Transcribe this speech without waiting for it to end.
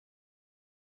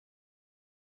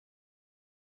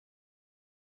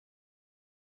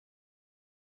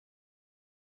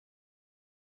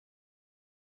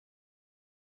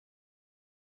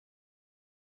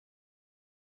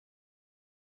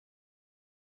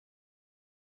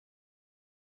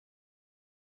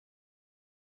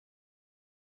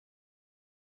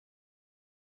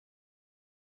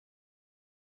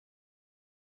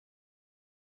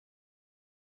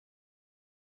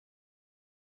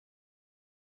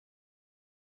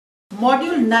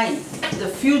Module 9, the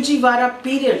Fujiwara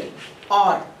period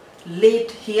or late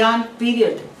Heian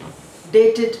period,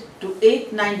 dated to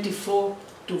 894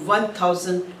 to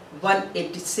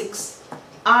 1186.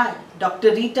 I,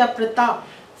 Dr. Rita Pratap,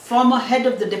 former head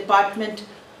of the Department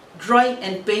Drawing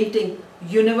and Painting,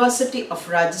 University of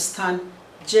Rajasthan,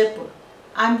 Jaipur.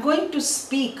 I am going to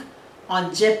speak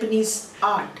on Japanese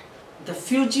art, the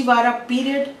Fujiwara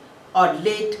period or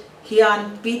late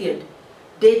Heian period,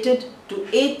 dated to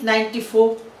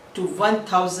 894 to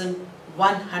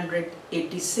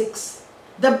 1186.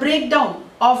 The breakdown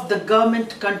of the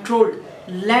government-controlled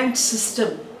land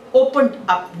system opened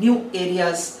up new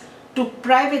areas to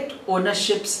private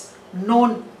ownerships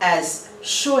known as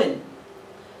shoin.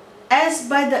 As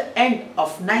by the end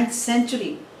of 9th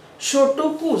century,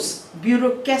 Shotoku's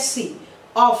bureaucracy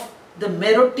of the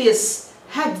Meroites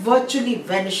had virtually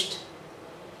vanished.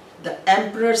 The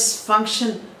emperor's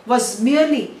function was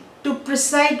merely to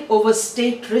preside over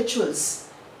state rituals,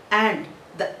 and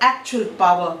the actual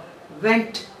power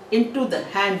went into the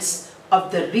hands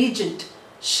of the regent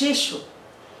Sheisho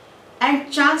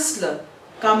and Chancellor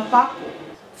Kampako.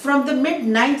 From the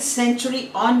mid-9th century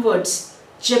onwards,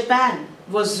 Japan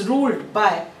was ruled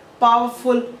by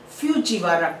powerful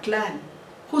Fujiwara clan,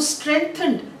 who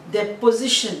strengthened their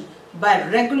position by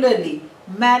regularly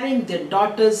marrying their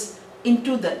daughters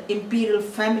into the imperial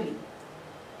family.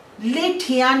 Late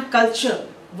Heian culture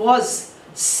was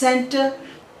center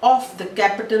of the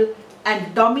capital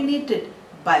and dominated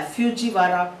by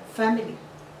Fujiwara family.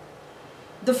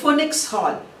 The Phoenix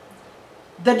Hall.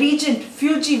 The regent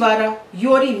Fujiwara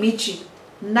Yorimichi,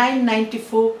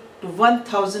 994 to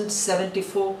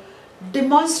 1074,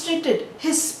 demonstrated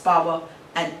his power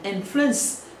and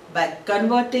influence by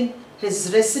converting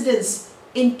his residence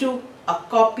into a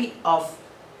copy of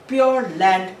Pure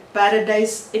Land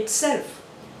Paradise itself,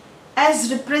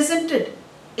 as represented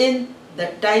in the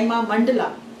Taima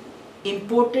Mandala,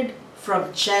 imported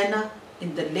from China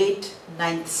in the late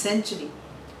 9th century.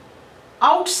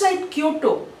 Outside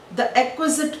Kyoto, the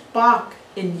exquisite park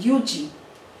in Yuji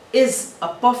is a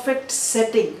perfect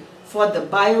setting for the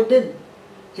Byoden,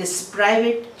 his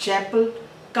private chapel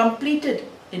completed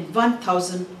in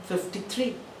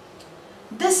 1053.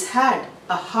 This had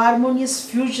a harmonious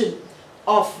fusion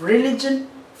of religion,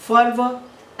 fervor,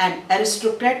 and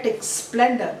aristocratic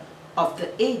splendor of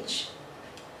the age.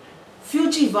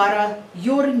 Fujiwara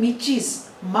Yorimichi's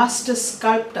master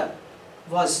sculptor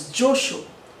was Josho,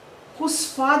 whose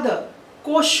father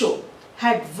Kosho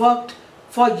had worked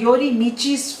for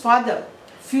Yorimichi's father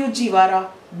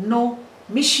Fujiwara no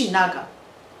Mishinaga,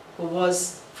 who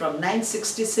was from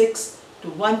 966 to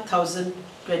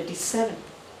 1027.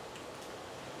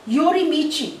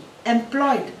 Yorimichi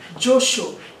employed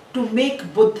Josho to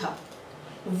make Buddha.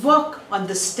 Work on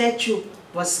the statue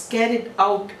was carried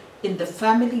out in the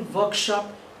family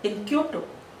workshop in Kyoto.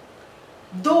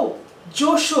 Though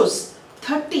Josho's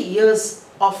 30 years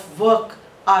of work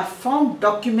are found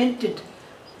documented,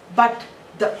 but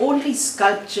the only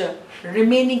sculpture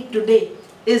remaining today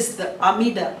is the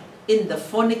Amida in the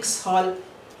Phoenix Hall.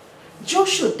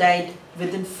 Josho died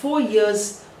within 4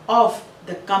 years of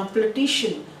the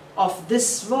completion of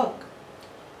this work.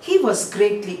 He was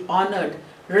greatly honored,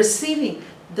 receiving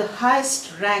the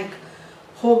highest rank,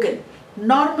 Hogen,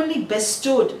 normally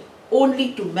bestowed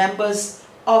only to members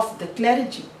of the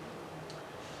clergy.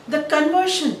 The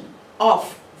conversion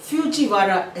of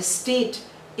Fujiwara estate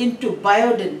into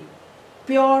Byoden,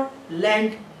 Pure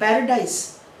Land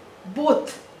Paradise,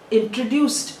 both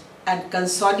introduced and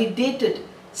consolidated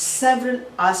several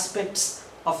aspects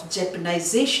of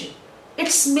Japanization.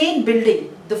 Its main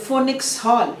building, the Phoenix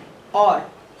Hall or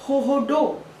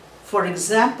Hohodo, for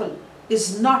example,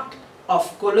 is not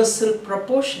of colossal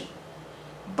proportion,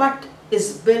 but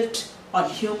is built on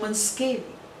human scale,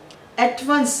 at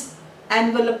once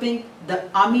enveloping the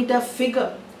Amida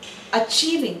figure,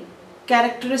 achieving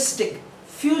characteristic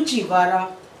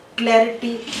Fujiwara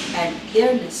clarity and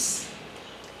airiness.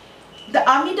 The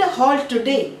Amida Hall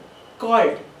today,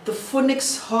 called the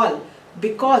Phoenix Hall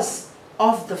because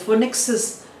of the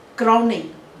phoenixes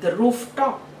crowning the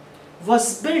rooftop,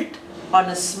 was built on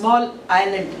a small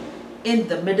island in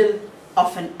the middle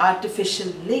of an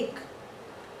artificial lake.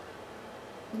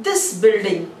 This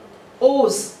building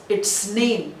owes its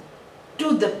name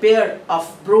to the pair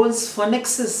of bronze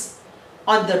phoenixes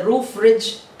on the roof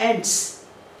ridge ends.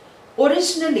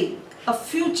 Originally a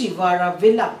Fujiwara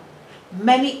villa,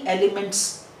 many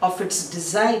elements of its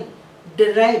design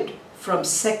derived from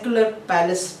secular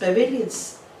palace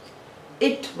pavilions.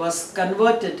 It was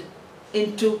converted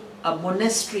into a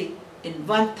monastery in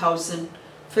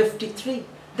 1053.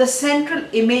 The central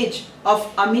image of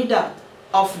Amida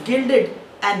of gilded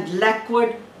and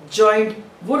lacquered joined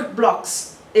wood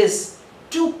blocks is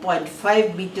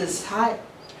 2.5 meters high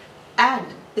and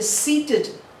is seated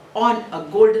on a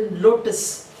golden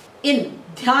lotus in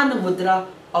Dhyana Mudra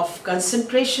of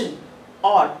concentration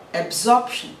or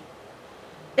absorption.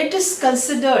 It is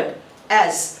considered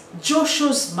as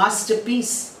Joshu's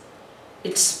masterpiece.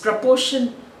 Its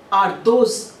proportions are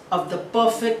those of the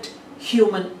perfect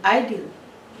human ideal.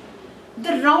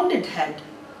 The rounded head,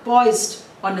 poised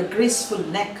on a graceful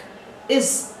neck,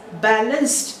 is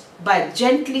balanced by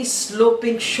gently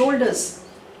sloping shoulders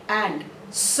and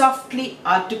softly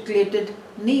articulated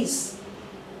knees.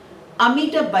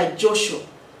 Amida by Joshu,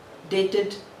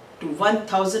 dated to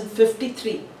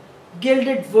 1053,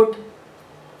 gilded wood,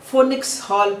 Phoenix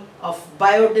Hall of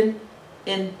Byoden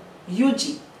in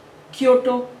Yuji,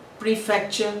 Kyoto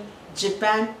Prefecture,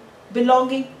 Japan,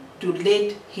 belonging to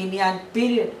late Heian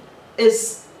period,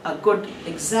 is a good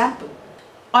example.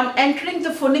 On entering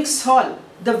the Phoenix Hall,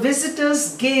 the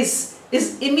visitor's gaze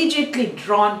is immediately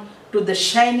drawn to the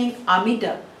shining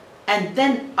Amida and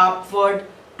then upward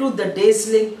to the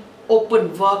dazzling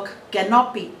open work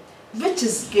canopy, which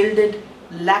is gilded,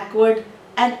 lacquered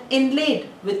and inlaid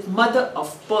with mother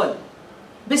of pearl.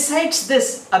 Besides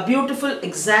this, a beautiful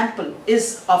example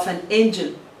is of an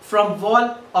angel from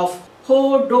wall of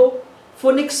Hodo,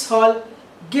 Phoenix Hall,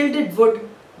 gilded wood,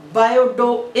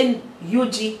 Byodo in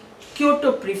Yuji,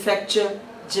 Kyoto Prefecture,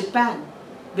 Japan,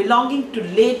 belonging to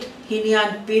late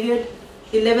Heian period,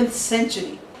 11th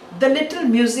century. The little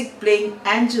music playing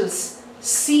angels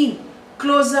seen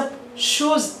close up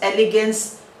shows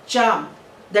elegance, charm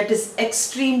that is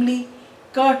extremely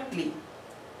courtly.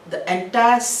 The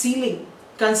entire ceiling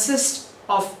consists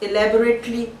of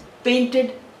elaborately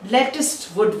painted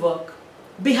latticed woodwork.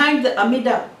 Behind the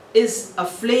Amida is a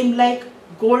flame-like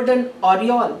golden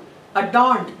aureole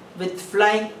adorned with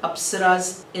flying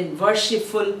apsaras in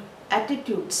worshipful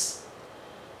attitudes.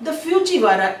 The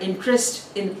Fujiwara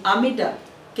interest in Amida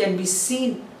can be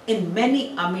seen in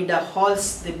many Amida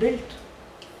halls they built.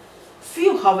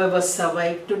 Few, however,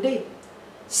 survive today.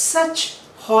 Such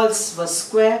halls were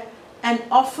square and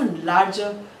often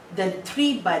larger than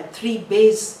 3 by 3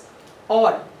 bays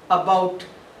or about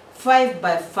 5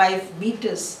 by 5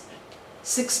 meters,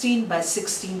 16 by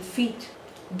 16 feet.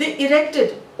 They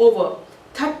erected over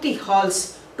 30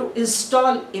 halls to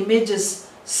install images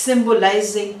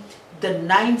symbolizing the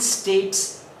 9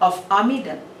 states of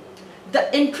Amida.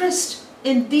 The interest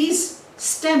in these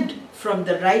stemmed from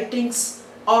the writings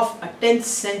of a 10th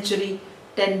century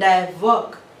Tendai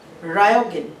work,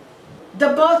 Ryogin. The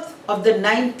birth of the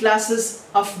 9 classes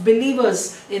of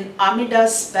believers in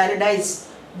Amida's paradise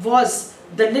was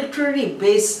the literary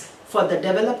base for the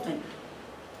development.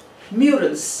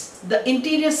 Murals. The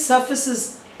interior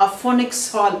surfaces of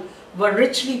Phoenix Hall were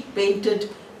richly painted,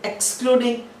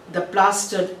 excluding the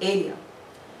plastered area.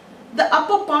 The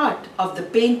upper part of the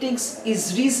paintings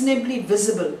is reasonably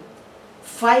visible.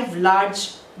 5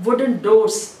 large wooden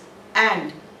doors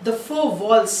and the 4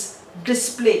 walls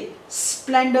display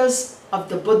splendors of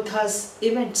the Buddha's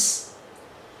events.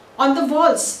 On the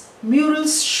walls,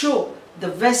 murals show the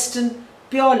western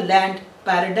Pure Land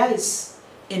paradise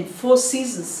in 4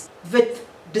 seasons with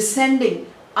descending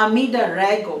Amida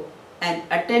Rago and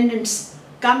attendants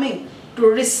coming to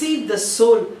receive the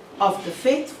soul of the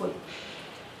faithful.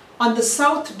 On the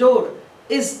south door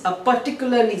is a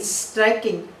particularly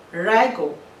striking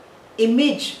Rago,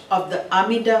 image of the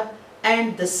Amida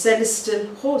and the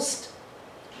celestial host.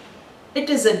 It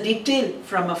is a detail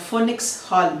from a Phoenix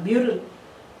Hall mural,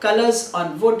 colors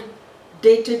on wood,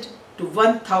 dated to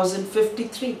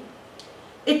 1053.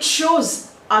 It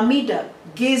shows Amida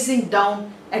gazing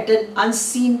down at an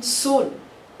unseen soul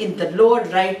in the lower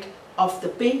right of the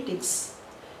paintings.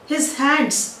 His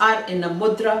hands are in a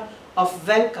mudra of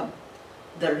welcome,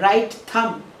 the right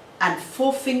thumb and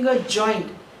forefinger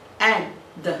joined and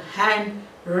the hand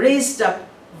raised up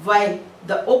while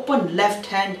the open left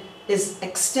hand is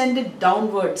extended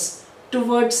downwards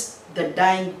towards the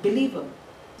dying believer.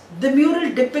 The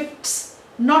mural depicts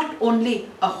not only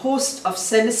a host of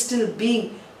celestial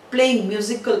beings playing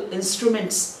musical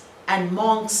instruments and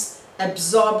monks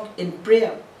absorbed in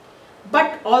prayer,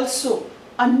 but also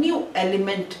a new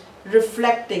element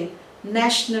reflecting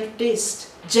national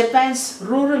taste. Japan's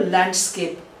rural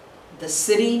landscape, the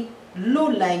serene,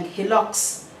 low-lying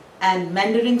hillocks and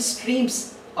meandering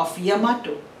streams of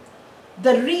Yamato,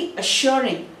 the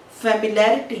reassuring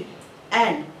familiarity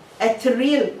and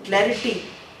ethereal clarity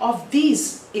of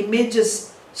these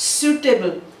images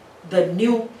suitable the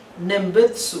new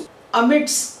Nembutsu,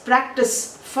 amidst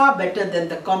practice far better than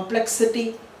the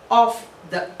complexity of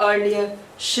the earlier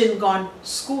Shingon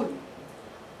school.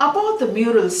 Above the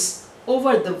murals,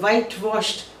 over the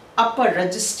whitewashed upper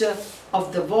register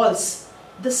of the walls,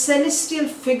 the celestial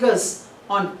figures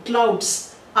on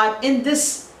clouds are in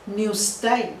this new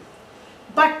style,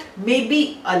 but may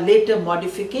be a later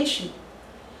modification.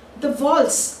 The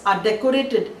walls are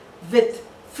decorated with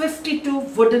 52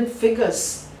 wooden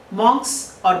figures,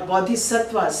 monks or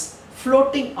bodhisattvas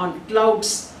floating on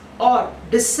clouds or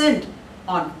descend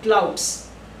on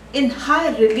clouds. In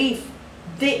high relief,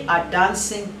 they are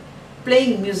dancing,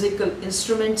 playing musical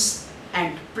instruments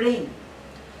and praying.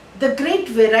 The great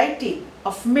variety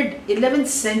of mid-11th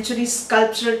century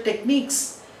sculptural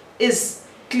techniques is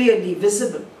clearly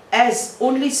visible, as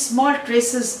only small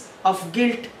traces of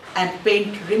gilt and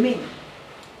paint remain.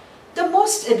 The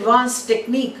most advanced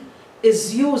technique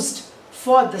is used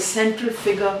for the central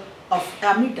figure of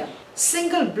Amida.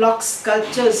 Single block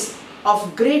sculptures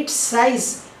of great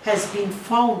size has been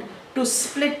found to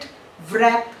split,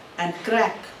 wrap and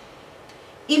crack.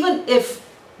 Even if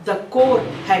the core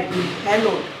had been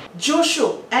hollowed,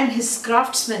 Josho and his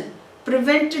craftsmen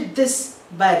prevented this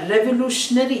by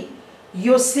revolutionary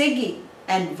Yosegi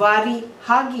and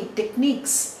Wari-Hagi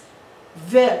techniques,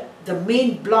 where the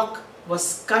main block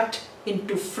was cut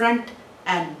into front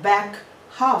and back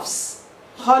halves,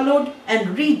 hollowed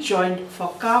and rejoined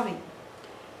for carving.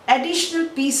 Additional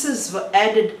pieces were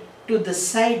added to the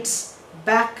sides,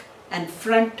 back and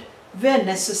front where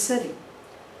necessary.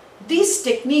 These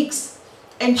techniques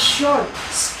ensured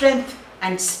strength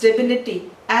and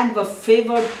stability and were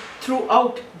favored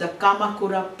throughout the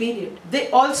Kamakura period. They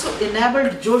also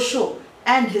enabled Josho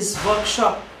and his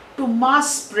workshop to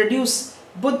mass produce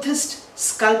Buddhist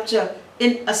sculpture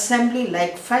in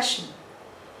assembly-like fashion.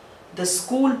 The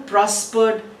school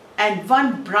prospered and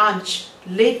one branch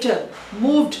later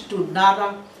moved to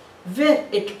Nara, where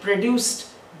it produced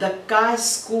the Kai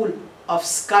school of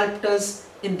sculptors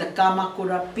in the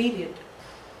Kamakura period,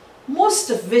 most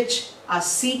of which are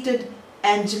seated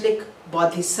angelic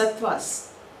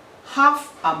bodhisattvas.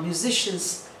 Half are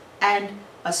musicians and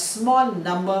a small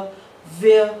number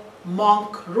wear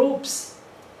monk robes.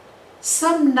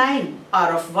 Some 9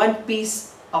 are of one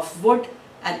piece of wood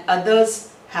and others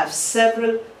have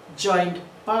several joined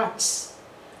parts.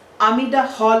 Amida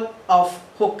Hall of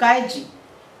Hokkaiji,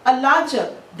 a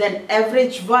larger than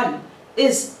average one,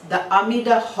 is the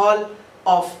Amida Hall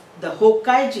of the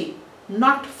Hokkaiji,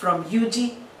 not from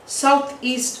Yuji,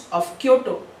 southeast of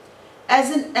Kyoto. As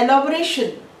an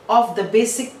elaboration of the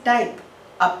basic type,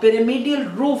 a pyramidal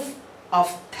roof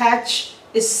of thatch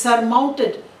is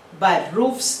surmounted by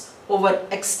roofs over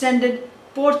extended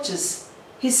porches,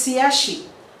 hissaishi,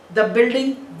 the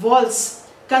building walls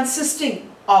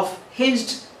consisting of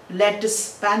hinged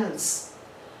lattice panels.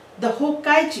 The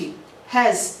Hokkaiji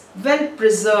has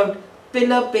well-preserved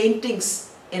pillar paintings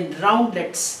in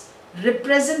roundlets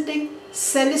representing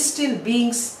celestial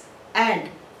beings and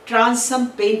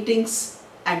transom paintings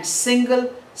and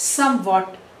single,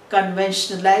 somewhat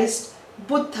conventionalized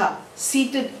Buddha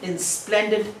seated in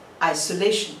splendid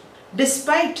isolation.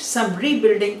 Despite some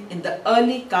rebuilding in the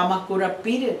early Kamakura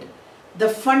period, the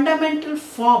fundamental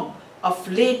form of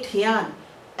late Heian,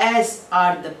 as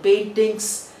are the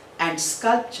paintings and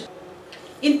sculpture.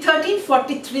 In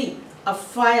 1343, a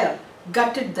fire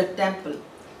gutted the temple.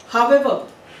 However,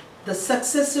 the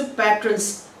successive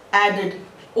patrons added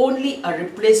only a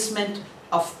replacement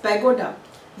of pagoda,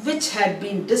 which had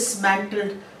been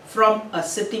dismantled from a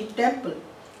city temple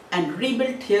and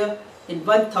rebuilt here in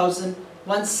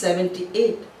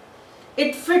 1178.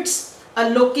 It fits a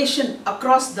location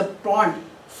across the pond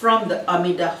from the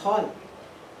Amida Hall.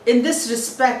 In this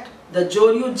respect, the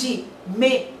Joryuji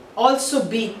may also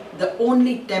be the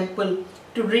only temple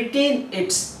to retain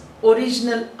its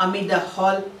original Amida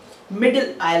Hall,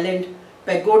 middle island,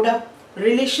 pagoda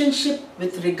relationship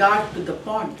with regard to the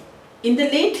pond. In the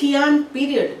late Heian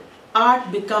period,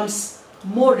 art becomes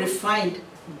more refined,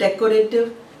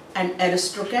 decorative and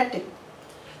aristocratic.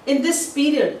 In this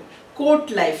period, court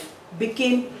life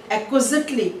became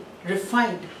exquisitely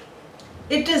refined.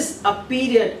 It is a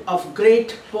period of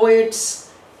great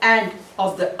poets and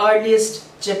of the earliest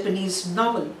Japanese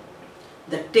novel,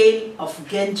 The Tale of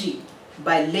Genji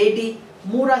by Lady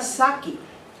Murasaki.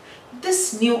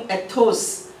 This new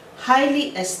ethos,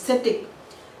 highly aesthetic,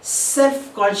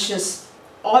 self-conscious,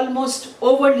 almost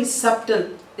overly subtle,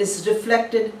 is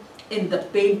reflected in the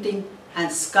painting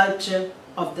and sculpture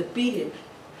of the period.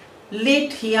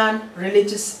 Late Heian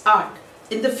religious art.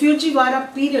 In the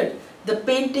Fujiwara period, the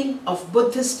painting of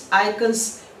Buddhist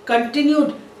icons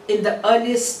continued in the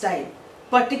earliest style,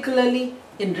 particularly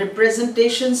in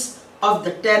representations of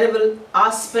the terrible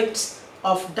aspects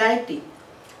of deity,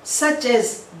 such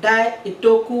as Dai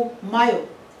Itoku Mayo.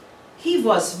 He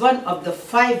was one of the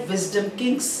 5 wisdom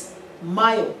kings,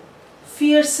 Mayo,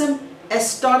 fearsome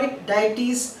historic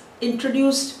deities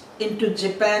introduced into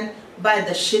Japan by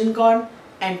the Shingon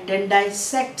and Tendai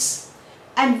sects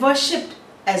and worshipped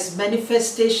as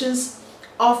manifestations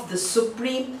of the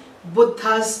Supreme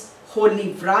Buddha's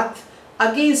holy wrath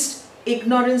against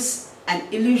ignorance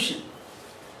and illusion.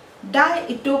 Dai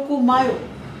Itoku Mayo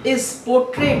is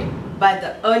portrayed by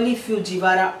the early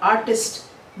Fujiwara artist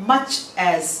much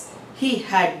as he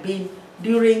had been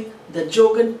during the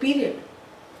Jogan period.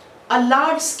 A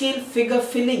large-scale figure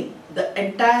filling the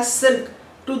entire silk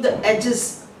to the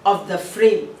edges of the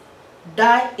frame,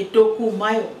 Dai Itoku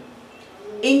Mayo,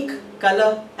 ink,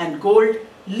 color and gold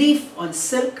leaf on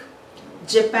silk,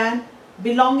 Japan,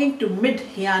 belonging to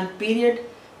mid-Heian period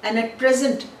and at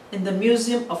present in the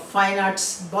Museum of Fine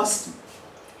Arts, Boston.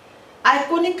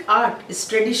 Iconic art is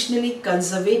traditionally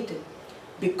conservative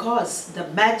because the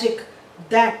magic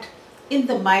that in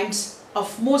the minds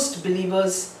of most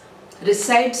believers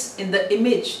resides in the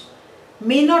image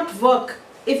may not work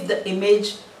if the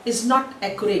image is not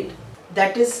accurate,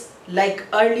 that is, like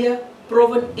earlier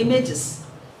proven images.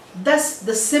 Thus,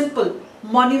 the simple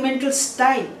monumental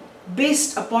style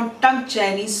based upon Tang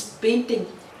Chinese painting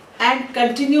and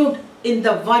continued in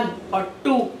the 1 or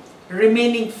 2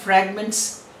 remaining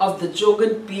fragments of the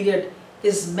Jogan period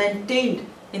is maintained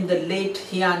in the late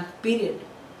Heian period.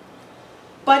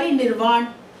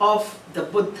 Parinirvan of the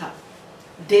Buddha,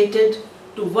 dated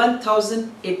to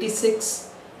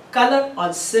 1086, color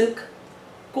on silk,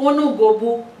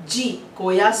 Konogobu ji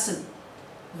Koyasan,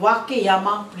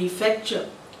 Wakeyama Prefecture,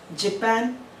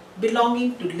 Japan,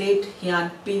 belonging to late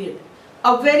Heian period.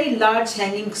 A very large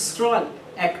hanging scroll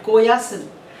at Koyasan,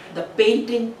 the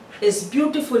painting is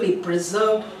beautifully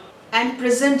preserved and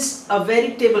presents a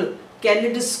veritable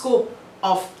kaleidoscope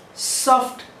of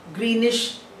soft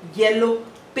greenish, yellow,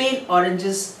 pale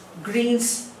oranges,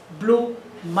 greens, blue,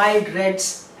 mild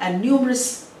reds and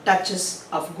numerous touches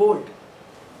of gold.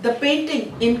 The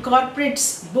painting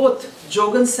incorporates both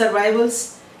Jogan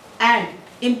survivals and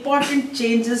important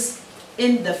changes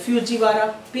in the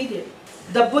Fujiwara period.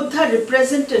 The Buddha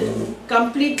represented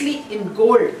completely in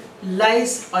gold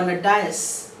lies on a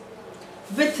dais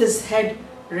with his head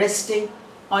resting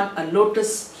on a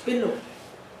lotus pillow.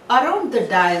 Around the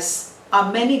dais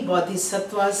are many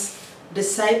bodhisattvas,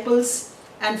 disciples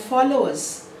and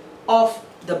followers of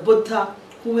the Buddha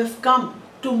who have come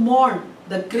to mourn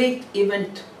the great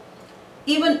event,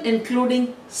 even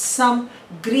including some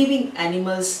grieving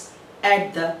animals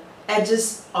at the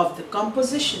edges of the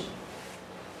composition.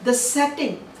 The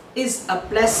setting is a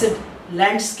placid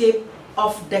landscape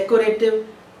of decorative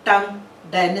Tang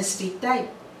dynasty type,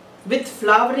 with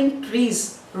flowering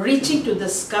trees reaching to the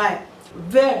sky,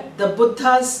 where the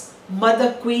Buddha's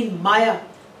mother queen Maya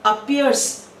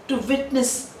appears to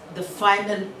witness the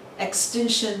final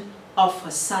extinction of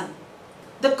her son.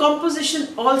 The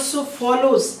composition also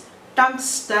follows Tang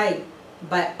style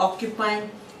by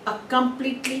occupying a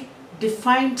completely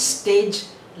defined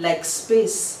stage-like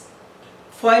space.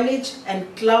 Foliage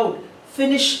and cloud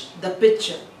finish the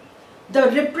picture. The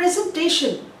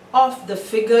representation of the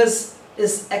figures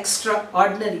is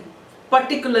extraordinary,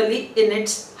 particularly in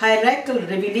its hierarchical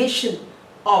revelation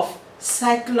of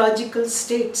psychological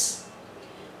states.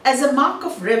 As a mark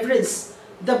of reverence,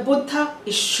 the Buddha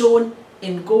is shown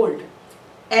in gold,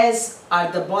 as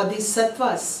are the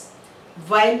bodhisattvas,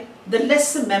 while the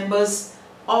lesser members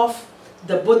of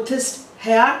the Buddhist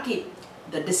hierarchy,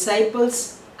 the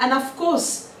disciples, and of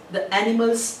course the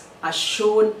animals are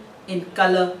shown in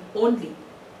color only.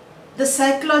 The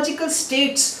psychological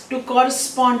states to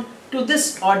correspond to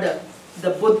this order,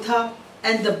 the Buddha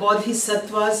and the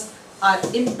bodhisattvas are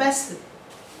impassive,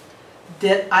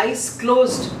 their eyes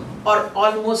closed or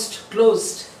almost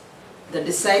closed. The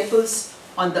disciples,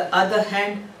 on the other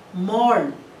hand,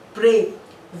 mourn, pray,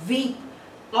 weep,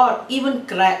 or even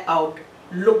cry out,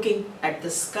 looking at the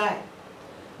sky,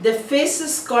 their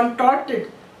faces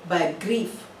contorted by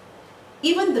grief.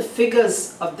 Even the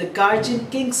figures of the guardian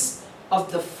kings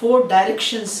of the 4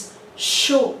 directions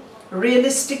show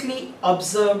realistically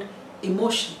observed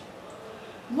emotion.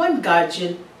 One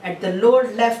guardian at the lower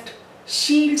left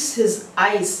shields his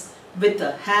eyes with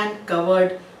a hand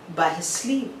covered by his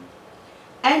sleeve,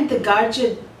 and the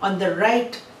guardian on the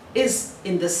right is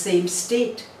in the same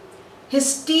state,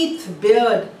 his teeth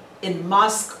bared in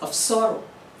mask of sorrow.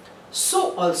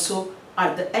 So also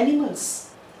are the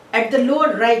animals. At the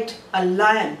lower right, a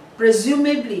lion,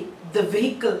 presumably the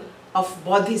vehicle of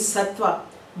Bodhisattva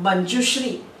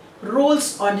Manjushri,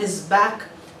 rolls on his back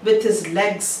with his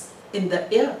legs in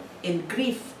the air in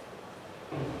grief.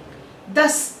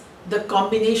 Thus, The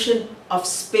combination of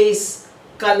space,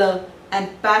 color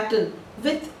and pattern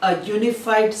with a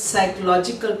unified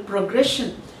psychological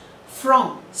progression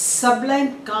from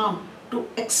sublime calm to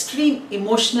extreme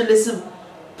emotionalism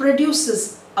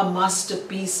produces a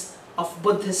masterpiece of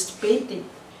Buddhist painting.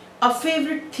 A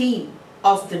favorite theme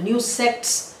of the new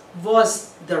sects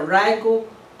was the Raigo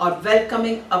or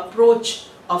welcoming approach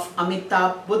of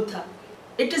Amitabha Buddha.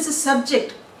 It is a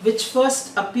subject which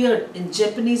first appeared in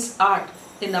Japanese art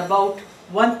in about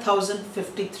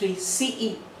 1053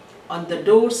 CE on the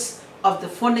doors of the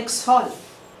Phoenix Hall.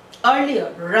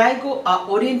 Earlier, Raigo are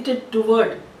oriented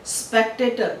toward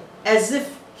spectator as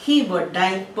if he were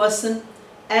dying person,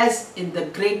 as in the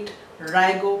great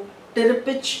Raigo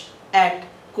Tirupich at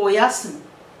Koyasan.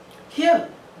 Here,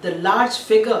 the large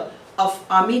figure of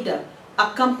Amida,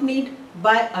 accompanied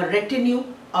by a retinue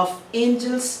of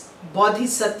angels,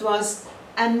 bodhisattvas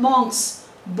and monks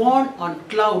borne on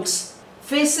clouds,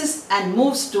 faces and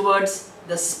moves towards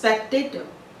the spectator.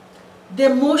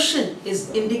 Their motion is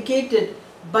indicated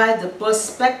by the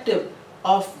perspective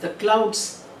of the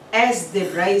clouds as they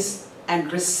rise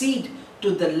and recede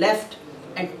to the left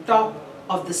and top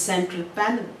of the central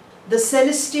panel. The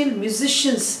celestial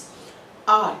musicians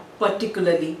are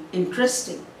particularly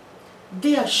interesting.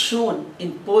 They are shown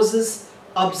in poses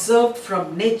observed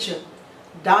from nature,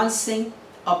 dancing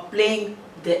or playing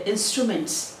their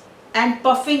instruments, and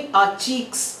puffing our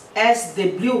cheeks as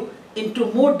they blew into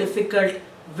more difficult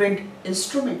wind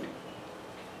instrument.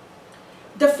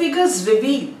 The figures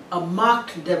reveal a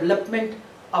marked development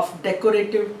of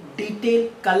decorative detail,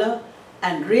 color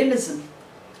and realism.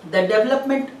 The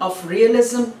development of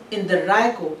realism in the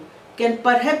Raigo can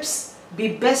perhaps be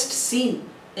best seen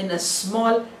in a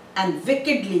small and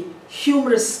wickedly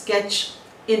humorous sketch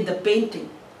in the painting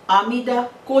Amida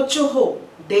Kochoho,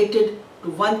 dated to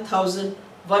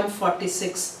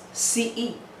 1146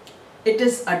 CE. It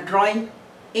is a drawing,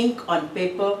 ink on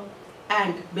paper,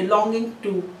 and belonging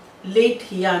to late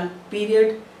Heian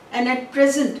period and at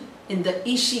present in the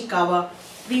Ishikawa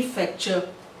Prefecture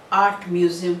Art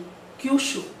Museum,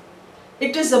 Kyushu.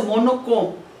 It is a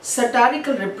monochrome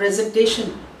satirical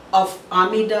representation of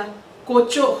Amida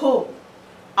Kochoho,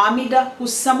 Amida who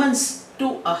summons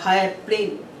to a higher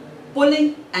plane,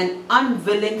 pulling an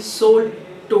unwilling soul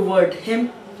toward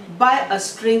him by a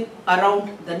string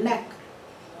around the neck.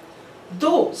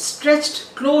 Though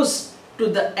stretched close to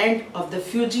the end of the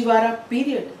Fujiwara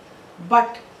period,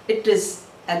 but it is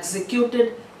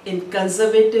executed in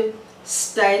conservative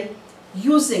style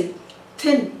using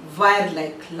thin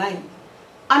wire-like line.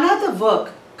 Another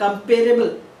work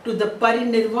comparable to the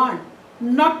Parinirvan,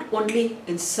 not only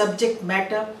in subject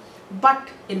matter but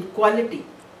in quality,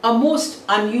 a most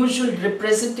unusual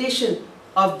representation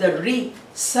of the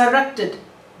resurrected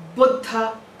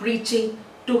Buddha preaching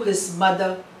to his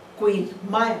mother Queen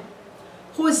Maya,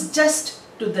 who is just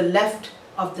to the left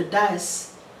of the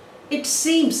dais. It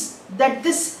seems that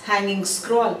this hanging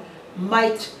scroll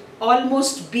might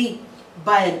almost be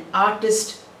by an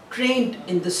artist trained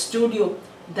in the studio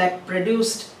that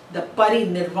produced the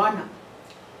Parinirvana.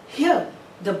 Here,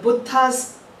 the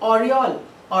Buddha's aureole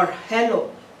or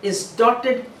halo is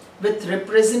dotted with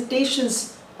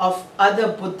representations of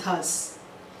other Buddhas.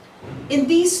 In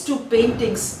these two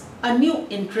paintings, a new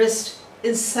interest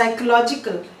in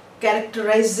psychological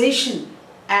characterization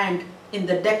and in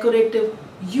the decorative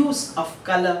use of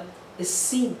color is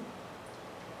seen.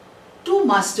 Two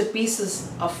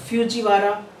masterpieces of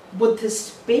Fujiwara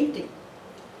Buddhist painting.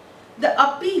 The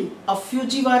appeal of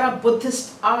Fujiwara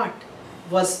Buddhist art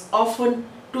was often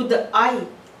to the eye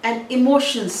and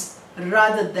emotions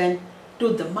rather than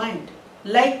to the mind.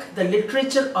 Like the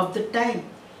literature of the time,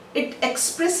 it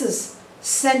expresses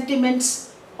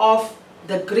sentiments of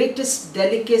the greatest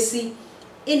delicacy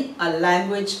in a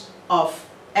language of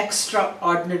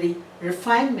extraordinary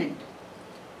refinement.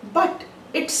 But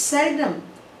it seldom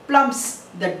plumbs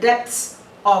the depths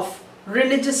of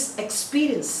religious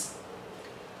experience.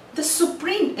 The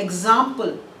supreme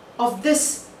example of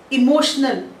this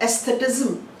emotional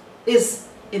aestheticism is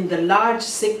in the large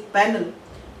Sikh panel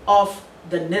of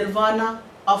the Nirvana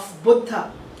of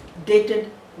Buddha, dated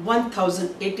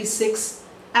 1086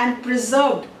 and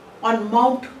preserved on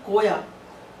Mount Koya,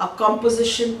 a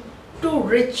composition too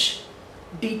rich,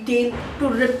 detailed to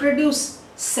reproduce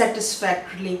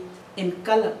satisfactorily in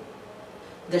color.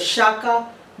 The Shaka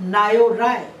Nayo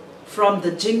Rai from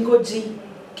the Jingoji,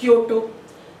 Kyoto,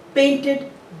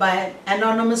 painted by an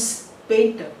anonymous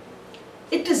painter.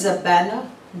 It is a banner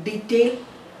detail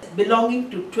belonging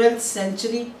to 12th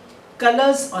century,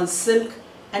 colors on silk,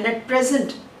 and at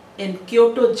present in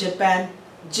Kyoto, Japan,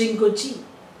 Jingoji.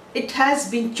 It has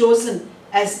been chosen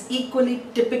as equally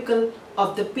typical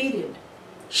of the period.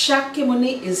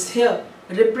 Shakyamuni is here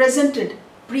represented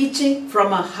preaching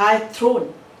from a high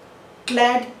throne,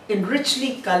 clad in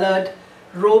richly colored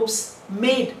robes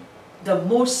made the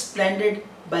more splendid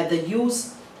by the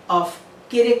use of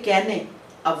kirekane,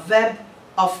 a web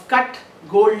of cut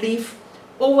gold leaf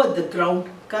over the ground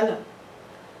color.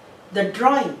 The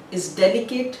drawing is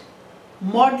delicate,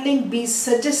 modeling be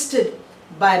suggested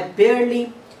by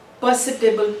barely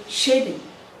perceptible shading.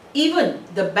 Even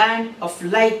the band of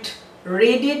light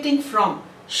radiating from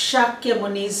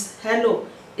Shakyamuni's halo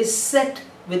is set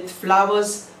with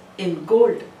flowers in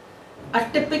gold, a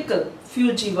typical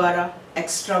Fujiwara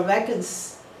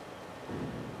extravagance.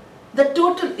 The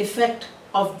total effect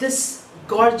of this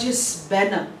gorgeous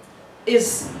banner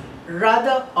is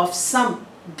rather of some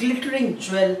glittering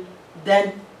jewel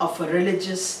than of a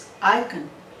religious icon.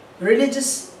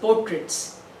 Religious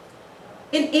portraits.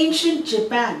 In ancient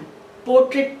Japan,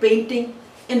 portrait painting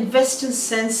in Western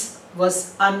sense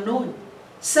was unknown.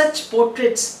 Such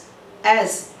portraits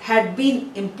as had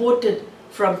been imported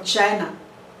from China,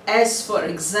 as for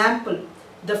example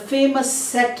the famous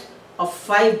set of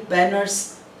 5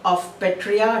 banners of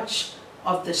Patriarch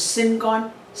of the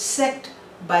Shingon sect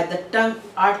by the Tang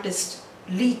artist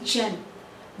Li Chen,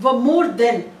 were more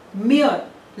than mere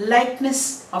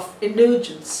likeness of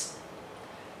individuals.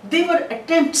 They were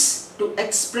attempts to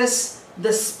express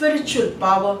the spiritual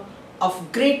power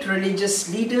of great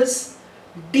religious leaders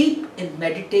deep in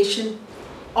meditation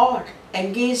or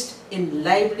engaged in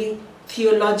lively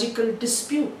theological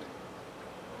dispute.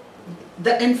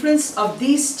 The influence of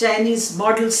these Chinese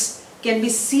models can be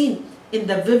seen in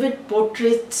the vivid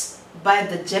portraits by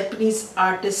the Japanese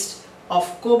artist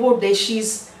of Kobo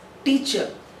Deshi's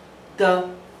teacher, the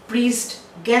priest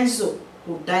Genzo,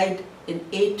 who died in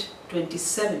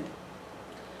 827.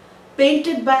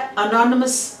 Painted by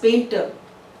anonymous painter,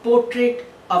 portrait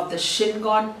of the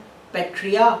Shingon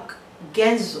Patriarch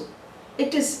Genzo.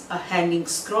 It is a hanging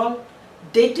scroll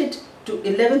dated to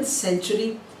 11th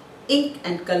century, ink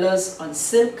and colors on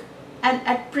silk, and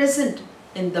at present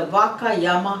in the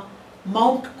Wakayama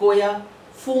Mount Koya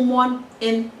Fumon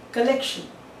Inn collection.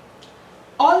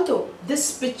 Although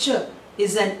this picture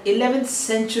is an 11th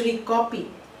century copy,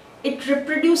 it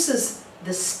reproduces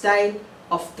the style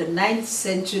of the 9th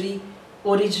century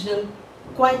original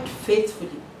quite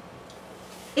faithfully.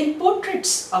 In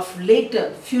portraits of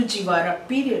later Fujiwara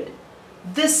period,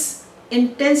 this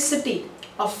intensity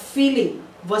of feeling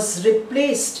was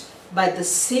replaced by the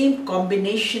same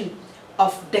combination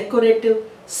of decorative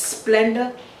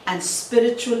splendor and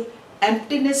spiritual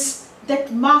emptiness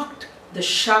that marked the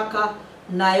Shaka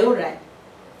Nyorai.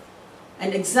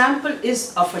 An example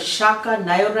is of a Shaka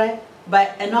Nyorai by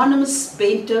anonymous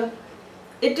painter.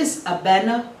 It is a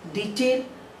banner detail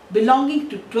belonging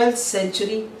to 12th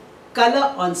century,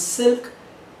 color on silk,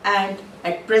 and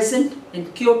at present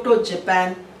in Kyoto,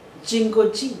 Japan,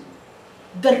 Jingoji.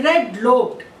 The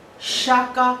red-lobed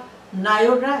Shaka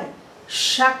Nyorai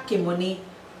Shakyamuni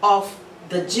of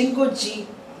the Jingoji,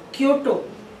 Kyoto,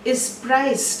 is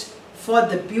prized for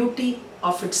the beauty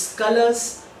of its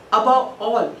colors, above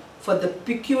all for the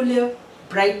peculiar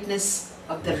brightness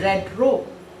of the red robe.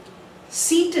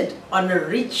 Seated on a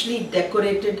richly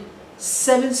decorated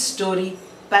 7-story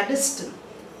pedestal,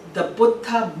 the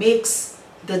Buddha makes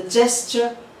the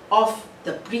gesture of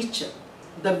the preacher.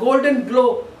 The golden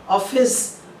glow of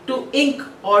his 2 ink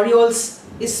aureoles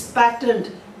is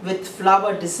patterned with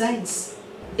flower designs.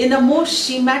 In a more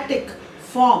schematic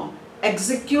form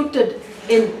executed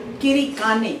in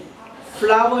kirikane,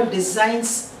 flower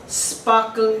designs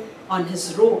sparkle on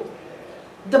his robe.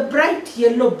 The bright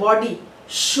yellow body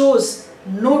shows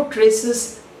no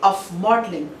traces of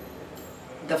modeling.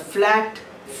 The flat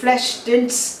flesh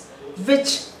tints,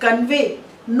 which convey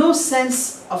no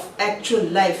sense of actual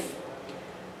life,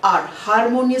 are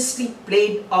harmoniously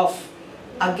played off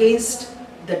against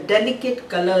the delicate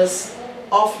colors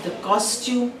of the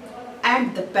costume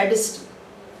and the pedestal.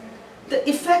 The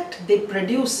effect they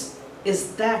produce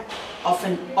is that of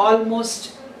an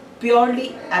almost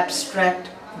purely abstract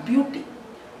beauty.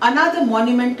 Another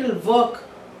monumental work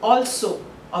also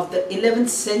of the 11th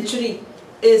century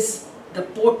is the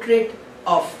portrait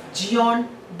of Jion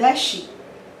Dashi,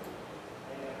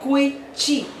 Kui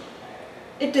Chi.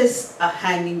 It is a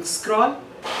hanging scroll,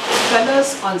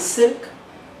 colors on silk,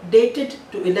 dated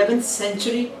to 11th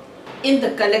century, in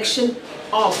the collection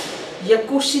of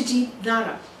Yakushiji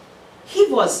Nara. He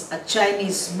was a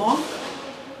Chinese monk,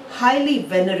 highly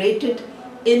venerated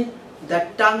in the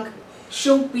Tang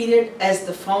Shung period as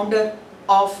the founder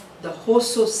of the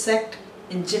Hoso sect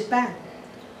in Japan.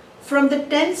 From the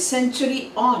 10th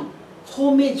century on,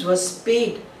 homage was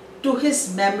paid to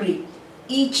his memory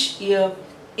each year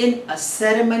in a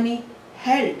ceremony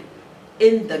held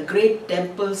in the great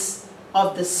temples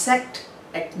of the sect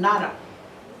at Nara.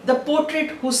 The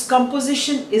portrait, whose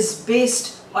composition is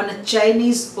based on a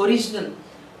Chinese original,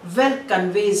 well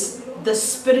conveys the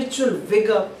spiritual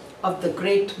vigor of the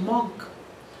great monk,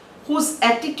 whose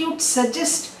attitude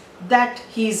suggests that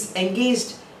he is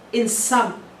engaged in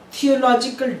some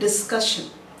theological discussion.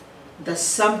 The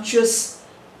sumptuous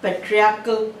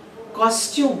patriarchal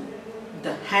costume,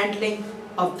 the handling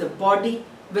of the body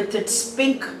with its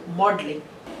pink modeling,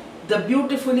 the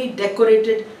beautifully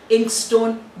decorated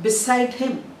inkstone beside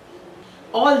him,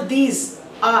 all these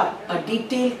are a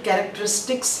detailed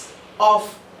characteristics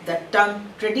of the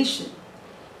Tang tradition.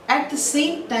 At the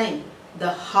same time, the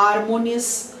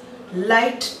harmonious,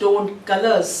 light-toned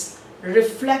colors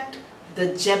reflect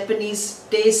the Japanese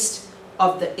taste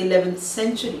of the 11th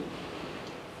century.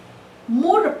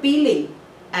 More appealing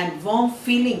and warm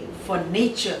feeling for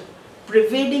nature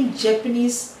pervading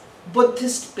Japanese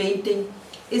Buddhist painting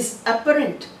is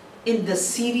apparent in the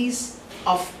series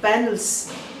of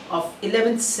panels of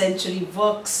 11th century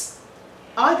works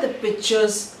are the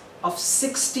pictures of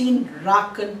 16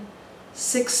 Rakan,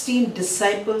 16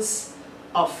 disciples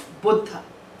of Buddha,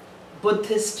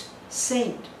 Buddhist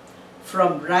saint,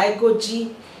 from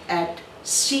Raigoji at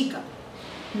Shiga,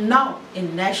 now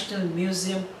in National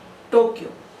Museum,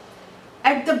 Tokyo.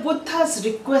 At the Buddha's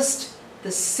request,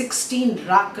 the 16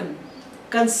 Rakan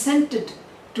consented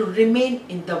to remain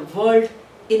in the world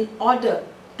in order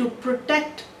to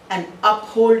protect and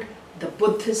uphold the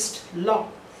Buddhist law.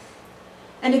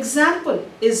 An example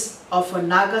is of a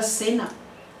Nagasena,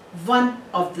 one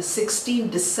of the 16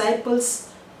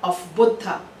 disciples of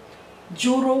Buddha,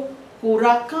 Juro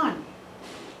Kurakan,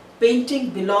 painting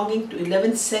belonging to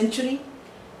 11th century,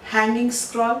 hanging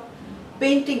scroll,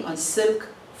 painting on silk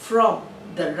from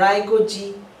the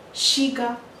Raigoji,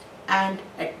 Shiga, and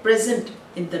at present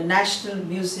in the National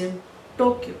Museum,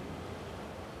 Tokyo.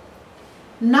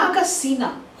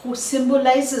 Nagasena, who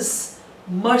symbolizes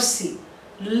mercy,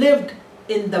 lived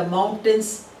in the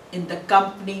mountains in the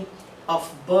company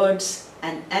of birds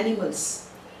and animals.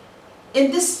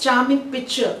 In this charming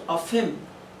picture of him,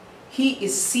 he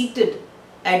is seated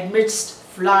amidst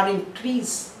flowering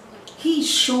trees. He is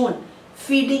shown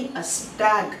feeding a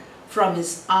stag from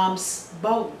his arm's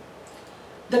bow.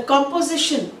 The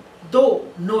composition, though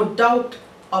no doubt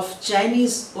of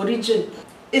Chinese origin,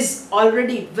 is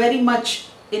already very much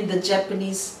in the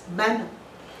Japanese manner.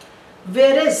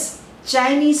 Whereas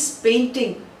Chinese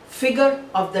painting figure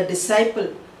of the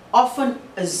disciple often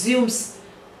assumes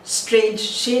strange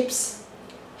shapes,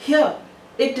 here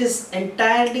it is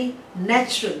entirely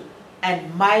natural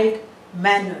and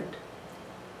mild-mannered.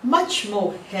 Much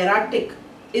more hieratic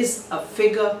is a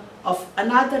figure of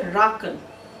another Rakan,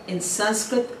 in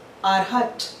Sanskrit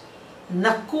Arhat,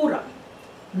 Nakula,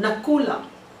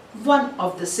 one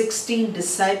of the 16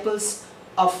 disciples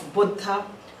of Buddha,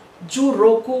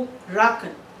 Juroku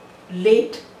Rakan,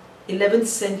 late 11th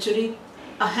century,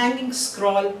 a hanging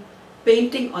scroll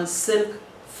painting on silk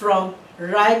from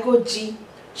Raigoji,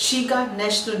 Shiga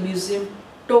National Museum,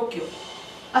 Tokyo,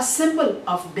 a symbol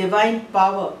of divine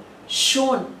power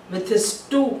shown with his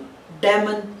two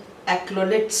demon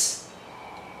acolytes.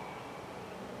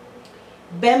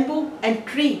 Bamboo and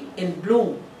tree in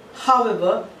bloom,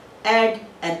 however, add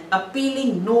an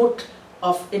appealing note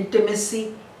of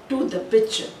intimacy to the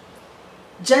picture.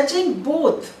 Judging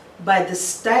both by the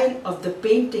style of the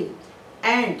painting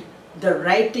and the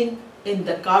writing in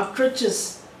the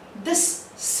cartridges, this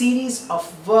series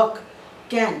of work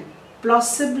can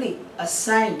plausibly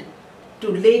assigned to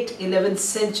late 11th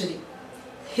century.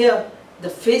 Here, the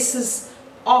faces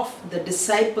of the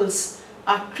disciples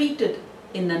are treated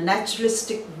in a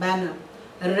naturalistic manner,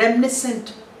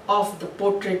 reminiscent of the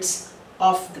portraits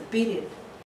of the period.